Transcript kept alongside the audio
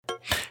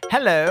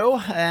Hello,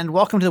 and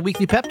welcome to the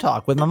weekly pep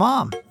talk with my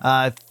mom.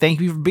 Thank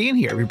you for being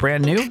here. If you're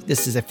brand new,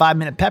 this is a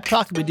 5-minute pep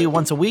talk that we do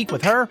once a week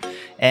with her,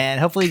 and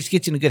hopefully just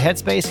get you in a good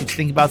headspace, get you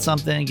think about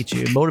something, get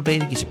you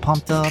motivated, get you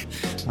pumped up.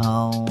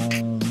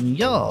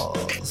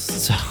 Yes.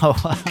 So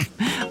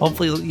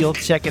hopefully you'll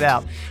check it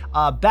out.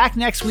 Back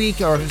next week,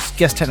 or I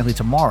guess technically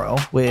tomorrow,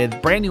 with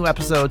brand new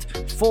episodes,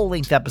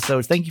 full-length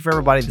episodes. Thank you for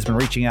everybody that's been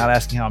reaching out,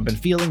 asking how I've been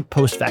feeling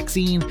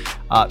post-vaccine.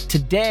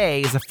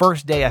 Today is the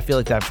first day I feel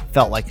like I've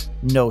felt like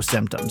no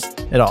symptoms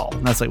at all.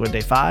 And that's like,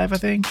 day 5, I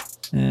think?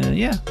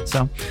 Yeah,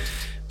 so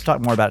we'll talk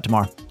more about it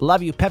tomorrow.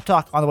 Love you. Pep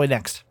talk on the way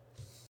next.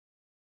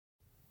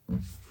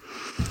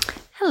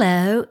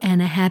 Hello, and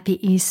a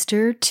happy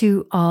Easter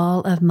to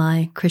all of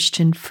my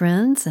Christian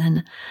friends,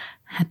 and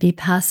happy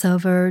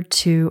Passover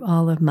to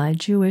all of my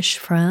Jewish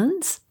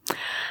friends,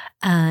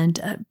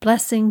 and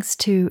blessings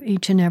to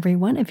each and every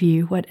one of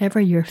you,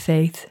 whatever your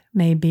faith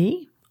may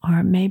be,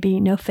 or maybe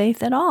no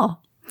faith at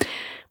all.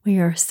 We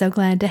are so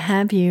glad to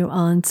have you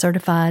on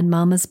Certified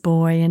Mama's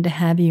Boy and to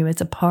have you as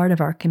a part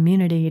of our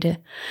community to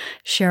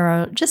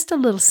share just a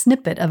little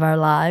snippet of our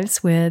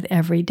lives with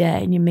every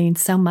day. You mean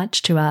so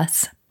much to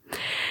us.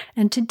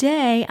 And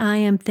today I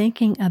am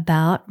thinking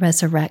about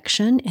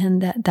resurrection,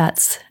 and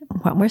that's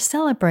what we're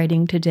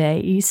celebrating today,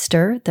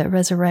 Easter, the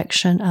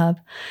resurrection of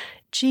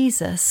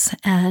Jesus.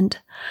 And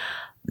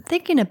I'm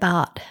thinking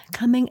about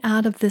coming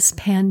out of this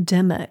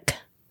pandemic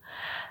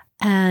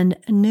and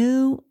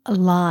new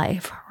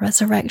life.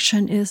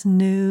 Resurrection is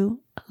new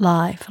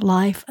life,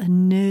 life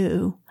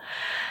anew.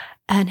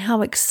 And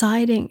how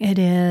exciting it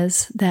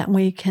is that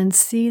we can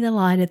see the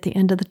light at the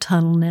end of the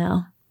tunnel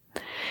now.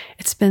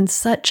 It's been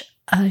such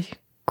a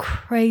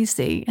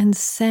crazy,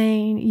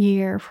 insane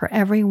year for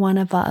every one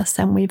of us,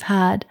 and we've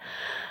had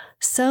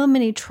so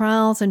many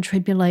trials and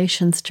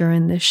tribulations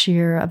during this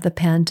year of the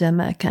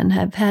pandemic and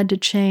have had to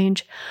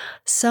change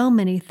so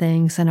many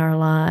things in our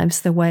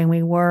lives, the way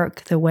we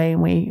work, the way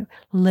we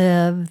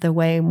live, the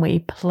way we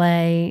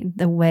play,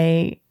 the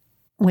way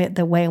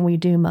we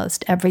do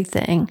most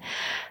everything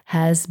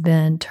has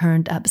been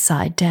turned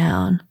upside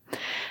down.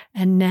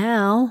 And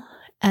now,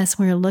 as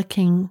we're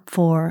looking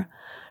for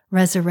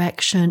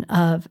resurrection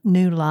of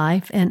new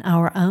life in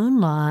our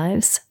own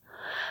lives,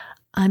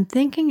 I'm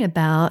thinking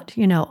about,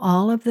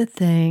 all of the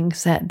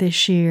things that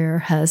this year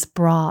has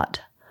brought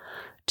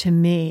to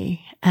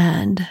me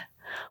and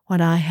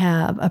what I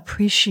have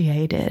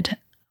appreciated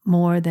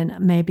more than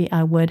maybe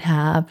I would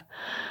have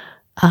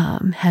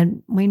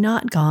had we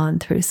not gone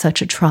through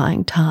such a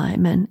trying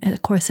time. And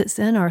of course, it's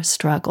in our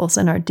struggles,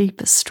 in our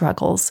deepest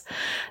struggles,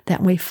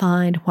 that we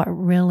find what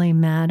really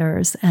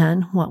matters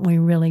and what we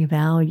really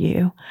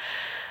value.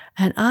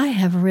 And I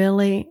have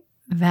really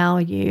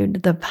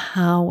valued the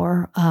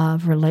power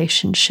of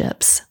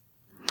relationships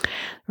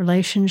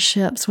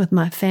with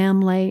my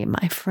family,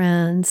 my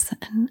friends,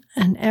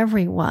 and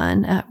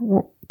everyone,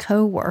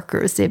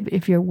 co-workers,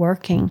 if you're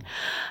working,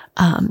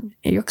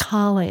 your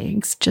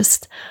colleagues,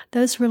 just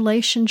those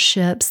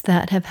relationships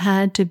that have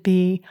had to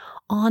be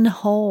on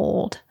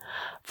hold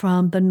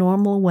from the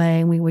normal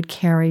way we would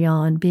carry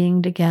on,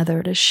 being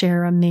together to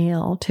share a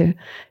meal, to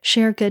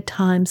share good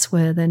times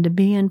with, and to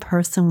be in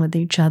person with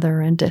each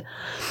other, and to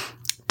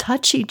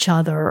touch each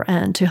other,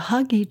 and to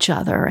hug each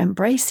other,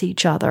 embrace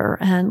each other,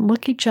 and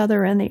look each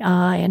other in the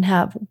eye and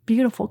have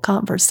beautiful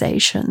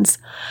conversations.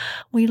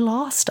 We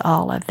lost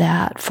all of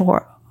that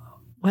for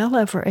well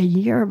over a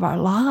year of our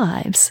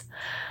lives.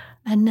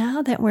 And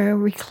now that we're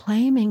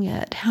reclaiming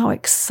it, how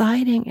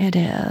exciting it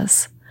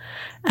is.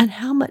 And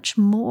how much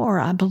more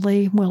I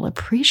believe we'll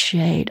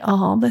appreciate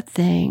all the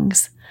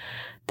things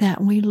that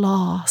we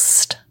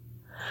lost.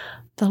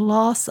 The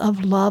loss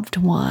of loved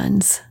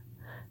ones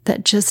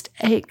that just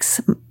aches.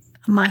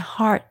 My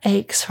heart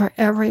aches for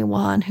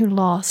everyone who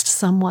lost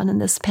someone in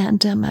this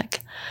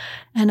pandemic.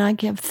 And I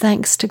give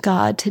thanks to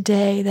God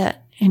today that,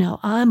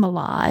 I'm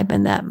alive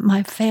and that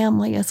my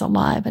family is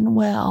alive and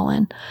well.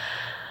 And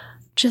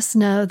just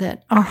know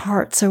that our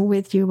hearts are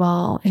with you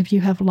all if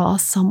you have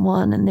lost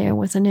someone and there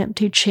was an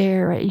empty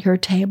chair at your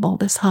table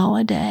this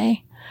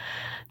holiday.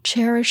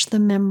 Cherish the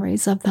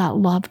memories of that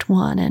loved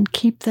one and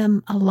keep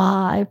them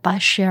alive by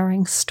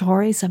sharing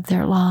stories of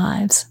their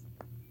lives.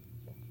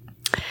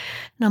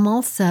 And I'm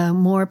also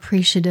more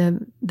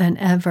appreciative than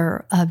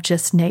ever of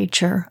just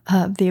nature,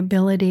 of the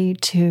ability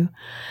to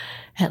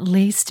at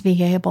least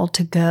be able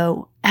to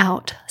go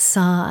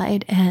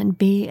outside and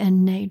be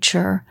in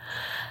nature,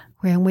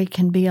 where we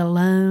can be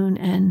alone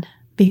and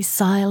be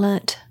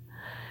silent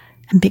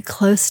and be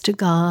close to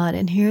God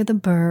and hear the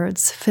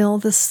birds, feel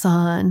the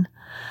sun.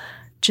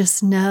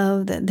 Just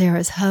know that there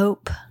is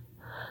hope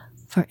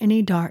for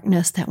any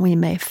darkness that we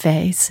may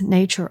face.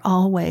 Nature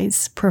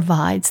always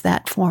provides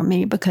that for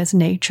me because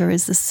nature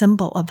is a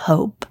symbol of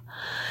hope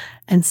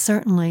and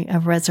certainly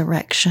of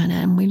resurrection.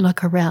 And we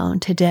look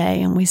around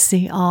today and we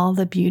see all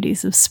the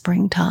beauties of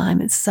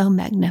springtime. It's so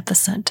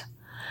magnificent.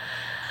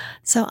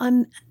 So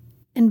I'm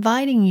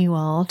inviting you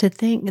all to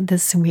think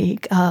this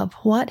week of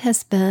what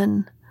has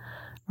been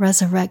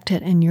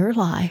resurrected in your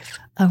life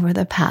over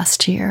the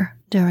past year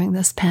during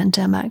this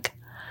pandemic.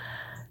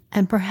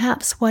 And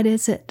perhaps what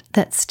is it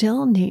that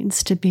still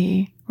needs to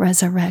be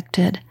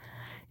resurrected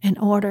in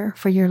order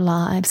for your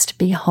lives to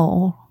be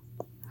whole?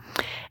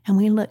 And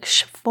we look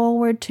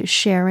forward to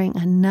sharing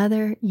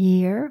another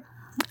year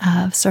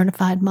of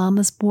Certified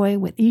Mama's Boy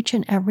with each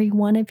and every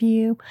one of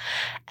you,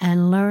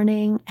 and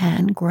learning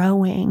and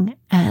growing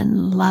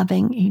and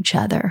loving each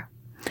other.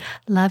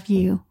 Love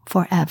you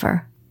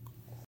forever.